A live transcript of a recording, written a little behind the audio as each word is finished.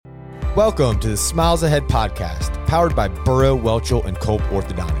Welcome to the Smiles Ahead podcast, powered by Burrow, Welchel, and Culp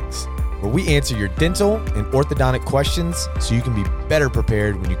Orthodontics, where we answer your dental and orthodontic questions so you can be better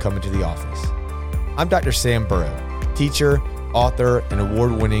prepared when you come into the office. I'm Dr. Sam Burrow, teacher, author, and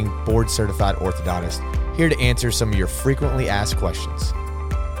award-winning board-certified orthodontist, here to answer some of your frequently asked questions.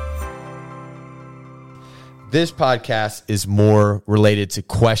 This podcast is more related to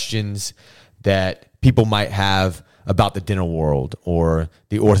questions that people might have about the dental world or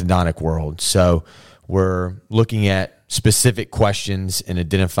the orthodontic world. So we're looking at specific questions and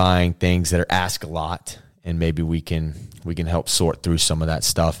identifying things that are asked a lot, and maybe we can help sort through some of that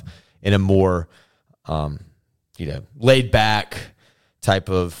stuff in a more laid back type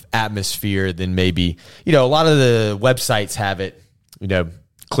of atmosphere than maybe, a lot of the websites have it,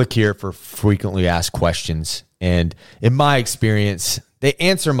 click here for frequently asked questions. And in my experience, they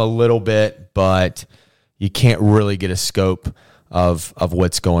answer them a little bit, but you can't really get a scope of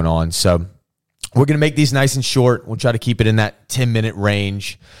what's going on. So we're going to make these nice and short. We'll try to keep it in that 10-minute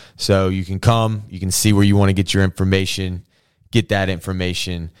range. So you can come, you can see where you want to get your information, get that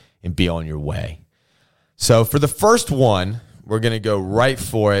information, and be on your way. So for the first one, we're going to go right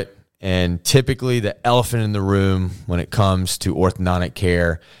for it. And typically the elephant in the room when it comes to orthodontic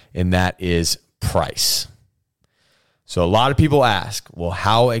care, and that is price. So a lot of people ask, well,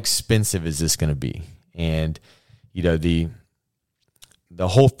 how expensive is this going to be? And, the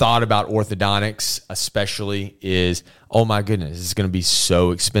whole thought about orthodontics especially is, oh my goodness, this is going to be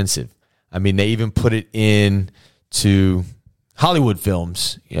so expensive. I mean, they even put it into Hollywood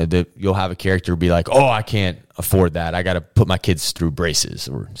films, that you'll have a character be like, oh, I can't afford that. I got to put my kids through braces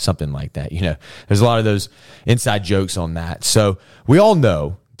or something like that. There's a lot of those inside jokes on that. So we all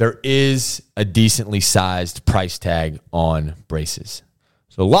know there is a decently sized price tag on braces.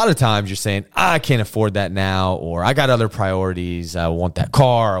 So a lot of times you're saying, I can't afford that now, or I got other priorities. I want that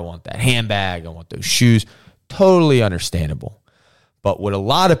car. I want that handbag. I want those shoes. Totally understandable. But what a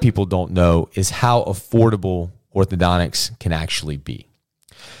lot of people don't know is how affordable orthodontics can actually be.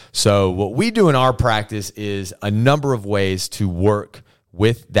 So what we do in our practice is a number of ways to work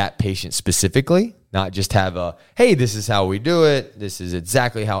with that patient specifically, not just have hey, this is how we do it. This is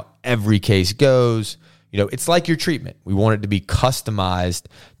exactly how every case goes. It's like your treatment. We want it to be customized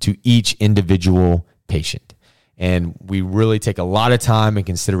to each individual patient. And we really take a lot of time and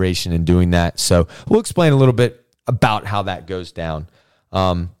consideration in doing that. So we'll explain a little bit about how that goes down.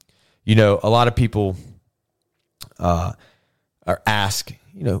 A lot of people are asked,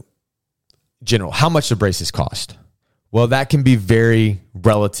 general, how much do braces cost? Well, that can be very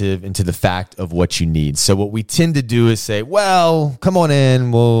relative into the fact of what you need. So what we tend to do is say, well, come on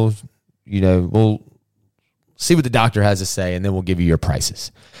in, we'll see what the doctor has to say, and then we'll give you your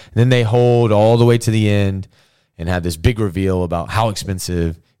prices. And then they hold all the way to the end and have this big reveal about how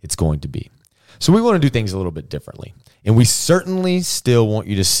expensive it's going to be. So we want to do things a little bit differently. And we certainly still want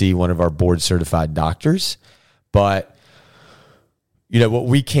you to see one of our board-certified doctors. But, what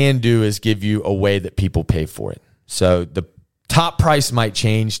we can do is give you a way that people pay for it. So the top price might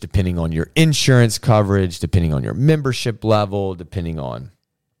change depending on your insurance coverage, depending on your membership level, depending on,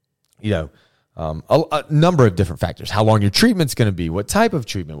 a number of different factors. How long your treatment's going to be, what type of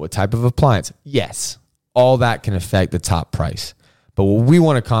treatment, what type of appliance. Yes, all that can affect the top price. But what we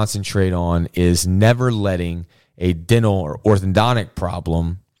want to concentrate on is never letting a dental or orthodontic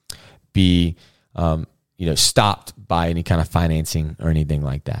problem be, stopped by any kind of financing or anything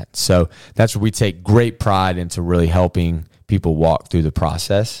like that. So that's where we take great pride into really helping people walk through the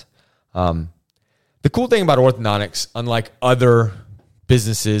process. The cool thing about orthodontics, unlike other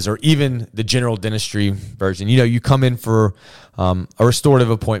businesses or even the general dentistry version, you come in for a restorative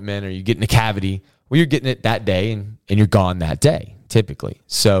appointment or you get in a cavity, well, you're getting it that day and you're gone that day typically.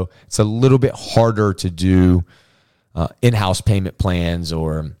 So it's a little bit harder to do in-house payment plans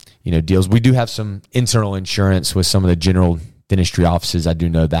or, deals. We do have some internal insurance with some of the general dentistry offices. I do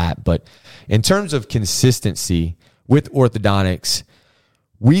know that. But in terms of consistency with orthodontics,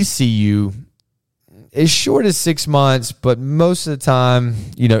 we see you as short as 6 months, but most of the time,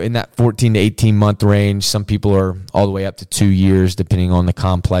 in that 14 to 18 month range. Some people are all the way up to 2 years, depending on the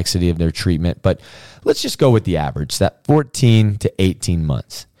complexity of their treatment. But let's just go with the average, that 14 to 18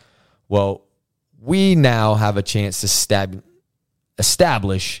 months. Well, we now have a chance to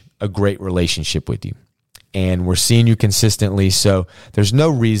establish a great relationship with you. And we're seeing you consistently. So there's no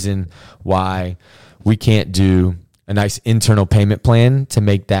reason why we can't do a nice internal payment plan to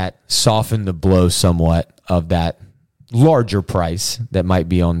make that soften the blow somewhat of that larger price that might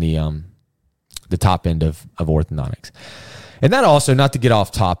be on the top end of orthodontics. And that also, not to get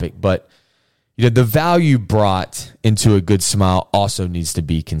off topic, but the value brought into a good smile also needs to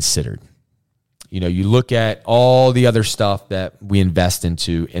be considered. You look at all the other stuff that we invest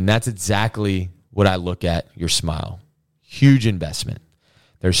into, and that's exactly what I look at your smile. Huge investment.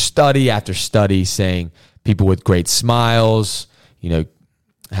 There's study after study saying people with great smiles,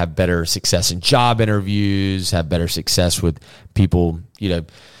 have better success in job interviews, have better success with people,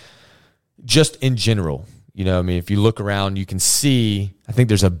 just in general. If you look around, you can see, I think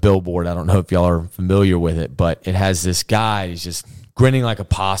there's a billboard. I don't know if y'all are familiar with it, but it has this guy. He's just grinning like a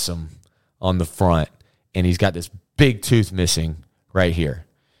possum on the front, and he's got this big tooth missing right here,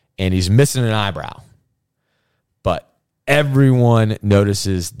 and he's missing an eyebrow. But everyone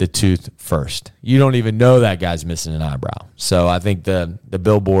notices the tooth first. You don't even know that guy's missing an eyebrow. So I think the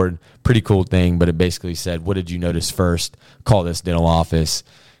billboard, pretty cool thing, but it basically said, what did you notice first? Call this dental office.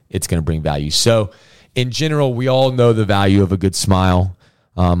 It's going to bring value. So in general, we all know the value of a good smile.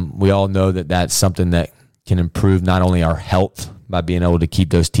 We all know that that's something that can improve not only our health by being able to keep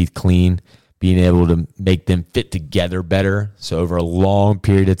those teeth clean, being able to make them fit together better. So over a long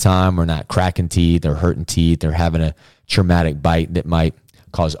period of time, we're not cracking teeth or hurting teeth or having a traumatic bite that might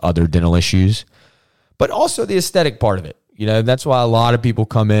cause other dental issues. But also the aesthetic part of it. That's why a lot of people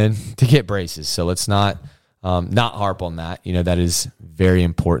come in to get braces. So let's not harp on that. That is very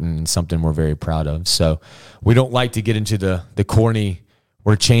important and something we're very proud of. So we don't like to get into the corny,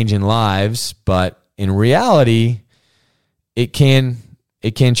 we're changing lives, but in reality, it can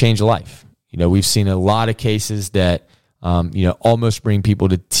change a life. We've seen a lot of cases that, almost bring people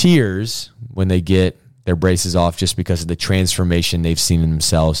to tears when they get their braces off just because of the transformation they've seen in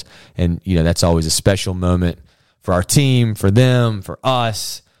themselves. And, that's always a special moment for our team, for them, for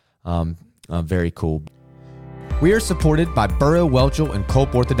us. Very cool. We are supported by Burrow, Welchel, and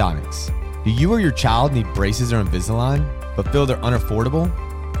Culp Orthodontics. Do you or your child need braces or Invisalign, but feel they're unaffordable?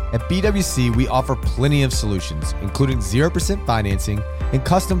 At BWC, we offer plenty of solutions, including 0% financing and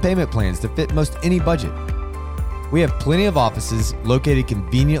custom payment plans to fit most any budget. We have plenty of offices located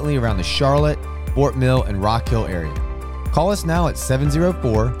conveniently around the Charlotte, Fort Mill, and Rock Hill area. Call us now at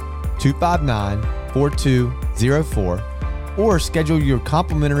 704-259-4204 or schedule your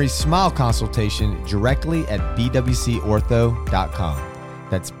complimentary smile consultation directly at bwcortho.com.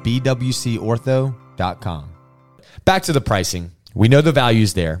 That's bwcortho.com. Back to the pricing. We know the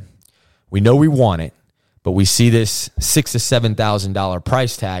value's there. We know we want it, but we see this $6,000 to $7,000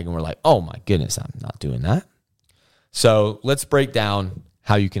 price tag and we're like, oh my goodness, I'm not doing that. So let's break down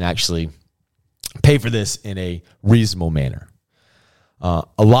how you can actually pay for this in a reasonable manner. A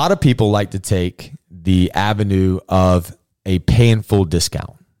lot of people like to take the avenue of a pay in full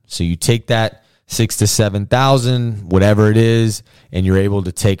discount. So you take that $6,000 to $7,000, whatever it is, and you're able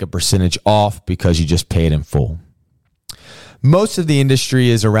to take a percentage off because you just pay it in full. Most of the industry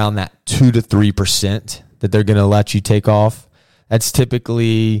is around that 2 to 3% that they're going to let you take off. That's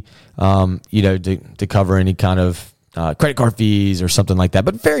typically, to cover any kind of credit card fees or something like that,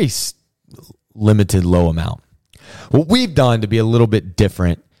 but very limited, low amount. What we've done to be a little bit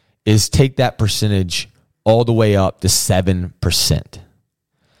different is take that percentage all the way up to 7%.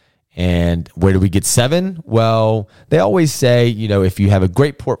 And where do we get 7? Well, they always say, if you have a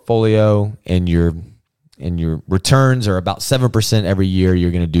great portfolio and your returns are about 7% every year,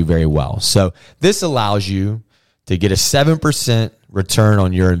 you're going to do very well. So this allows you to get a 7% return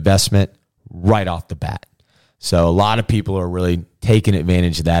on your investment right off the bat. So a lot of people are really taking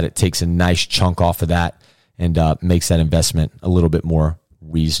advantage of that. It takes a nice chunk off of that and makes that investment a little bit more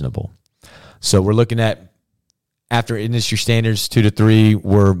reasonable. So we're looking at, after industry standards, 2 to 3,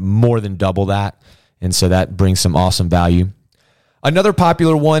 we're more than double that. And so that brings some awesome value. Another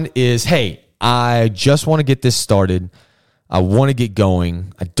popular one is, hey, I just want to get this started. I want to get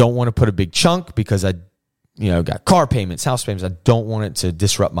going. I don't want to put a big chunk because I got car payments, house payments. I don't want it to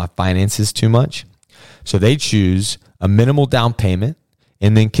disrupt my finances too much. So they choose a minimal down payment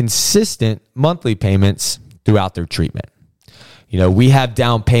and then consistent monthly payments throughout their treatment. We have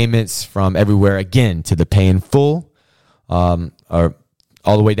down payments from everywhere, again, to the pay in full, or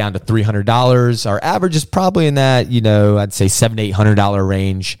all the way down to $300. Our average is probably in that, I'd say $700 to $800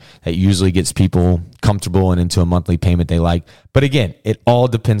 range. That usually gets people comfortable and into a monthly payment they like. But again, it all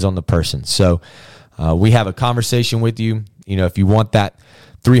depends on the person. So we have a conversation with you. If you want that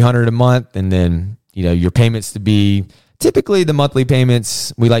 $300 a month, and then your payments to be typically the monthly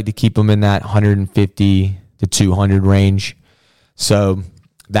payments, we like to keep them in that $150 to $200 range. So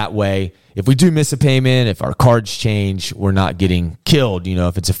that way, if we do miss a payment, if our cards change, we're not getting killed.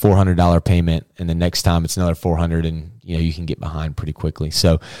 If it's a $400 payment and the next time it's another $400, and you can get behind pretty quickly.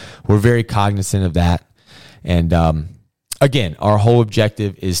 So we're very cognizant of that. And again, our whole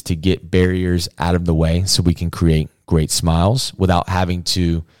objective is to get barriers out of the way so we can create great smiles without having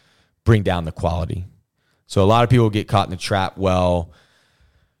to bring down the quality. So a lot of people get caught in the trap. Well,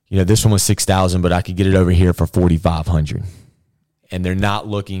 this one was $6,000, but I could get it over here for $4,500. And they're not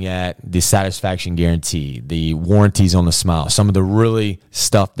looking at the satisfaction guarantee, the warranties on the smile, some of the really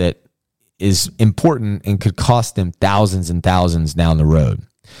stuff that is important and could cost them thousands and thousands down the road.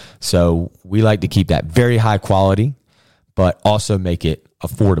 So we like to keep that very high quality, but also make it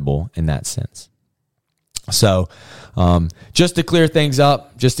affordable in that sense. So just to clear things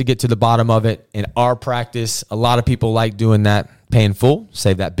up, just to get to the bottom of it, in our practice, a lot of people like doing that, paying full,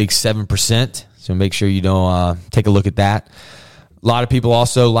 save that big 7%. So make sure you don't take a look at that. A lot of people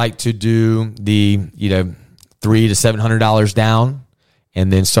also like to do the $300 to $700 down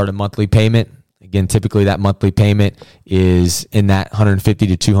and then start a monthly payment. Again, typically that monthly payment is in that $150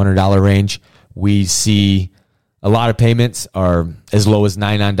 to $200 range. We see a lot of payments are as low as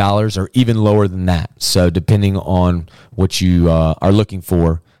 $99 or even lower than that. So depending on what you are looking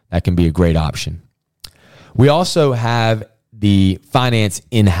for, that can be a great option. We also have the finance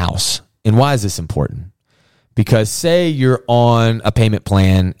in-house. And why is this important? Because say you're on a payment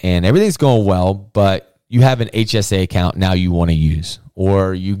plan and everything's going well, but you have an HSA account now you want to use,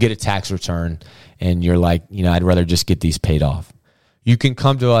 or you get a tax return and you're like, I'd rather just get these paid off. You can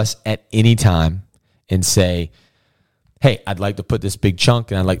come to us at any time and say, hey, I'd like to put this big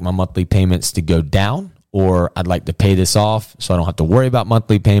chunk and I'd like my monthly payments to go down, or I'd like to pay this off so I don't have to worry about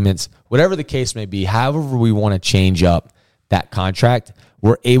monthly payments. Whatever the case may be, however we want to change up that contract,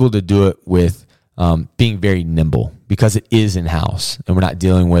 we're able to do it with being very nimble because it is in-house and we're not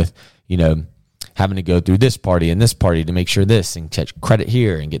dealing with, having to go through this party and this party to make sure this and catch credit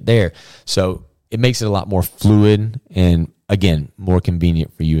here and get there. So it makes it a lot more fluid and, again, more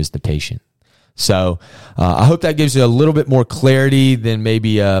convenient for you as the patient. So I hope that gives you a little bit more clarity than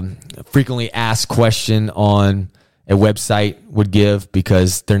maybe a frequently asked question on a website would give,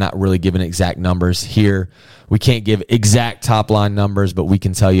 because they're not really giving exact numbers. Here, we can't give exact top-line numbers, but we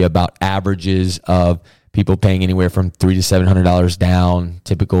can tell you about averages of people paying anywhere from $300 to $700 down,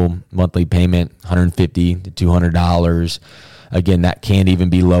 typical monthly payment, $150 to $200. Again, that can even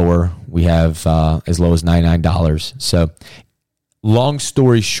be lower. We have as low as $99. So long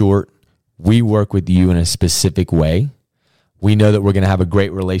story short, we work with you in a specific way. We know that we're going to have a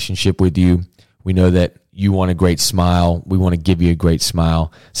great relationship with you. We know that you want a great smile. We want to give you a great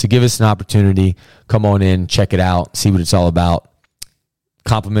smile. So give us an opportunity. Come on in, check it out, see what it's all about.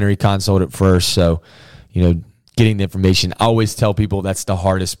 Complimentary consult at first. So, getting the information. I always tell people that's the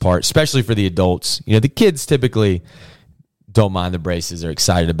hardest part, especially for the adults. The kids typically don't mind the braces. They're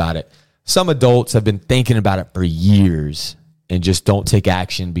excited about it. Some adults have been thinking about it for years and just don't take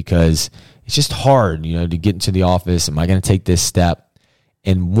action because it's just hard, to get into the office. Am I going to take this step?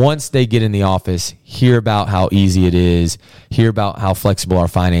 And once they get in the office, hear about how easy it is, hear about how flexible our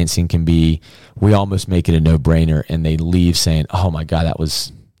financing can be, we almost make it a no-brainer, and they leave saying, oh my God, that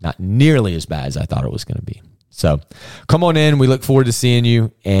was not nearly as bad as I thought it was going to be. So come on in. We look forward to seeing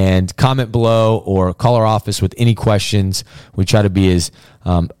you, and comment below or call our office with any questions. We try to be as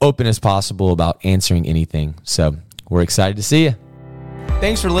open as possible about answering anything. So we're excited to see you.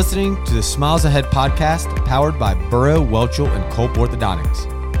 Thanks for listening to the Smiles Ahead podcast, powered by Burrow, Welchel, and Culp Orthodontics.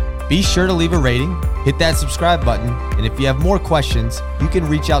 Be sure to leave a rating, hit that subscribe button, and if you have more questions, you can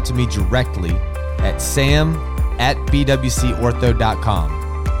reach out to me directly at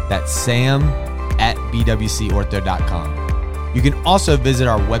sam@bwcortho.com. That's sam@bwcortho.com. You can also visit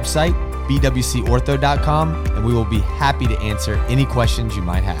our website, bwcortho.com, and we will be happy to answer any questions you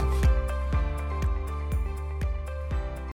might have.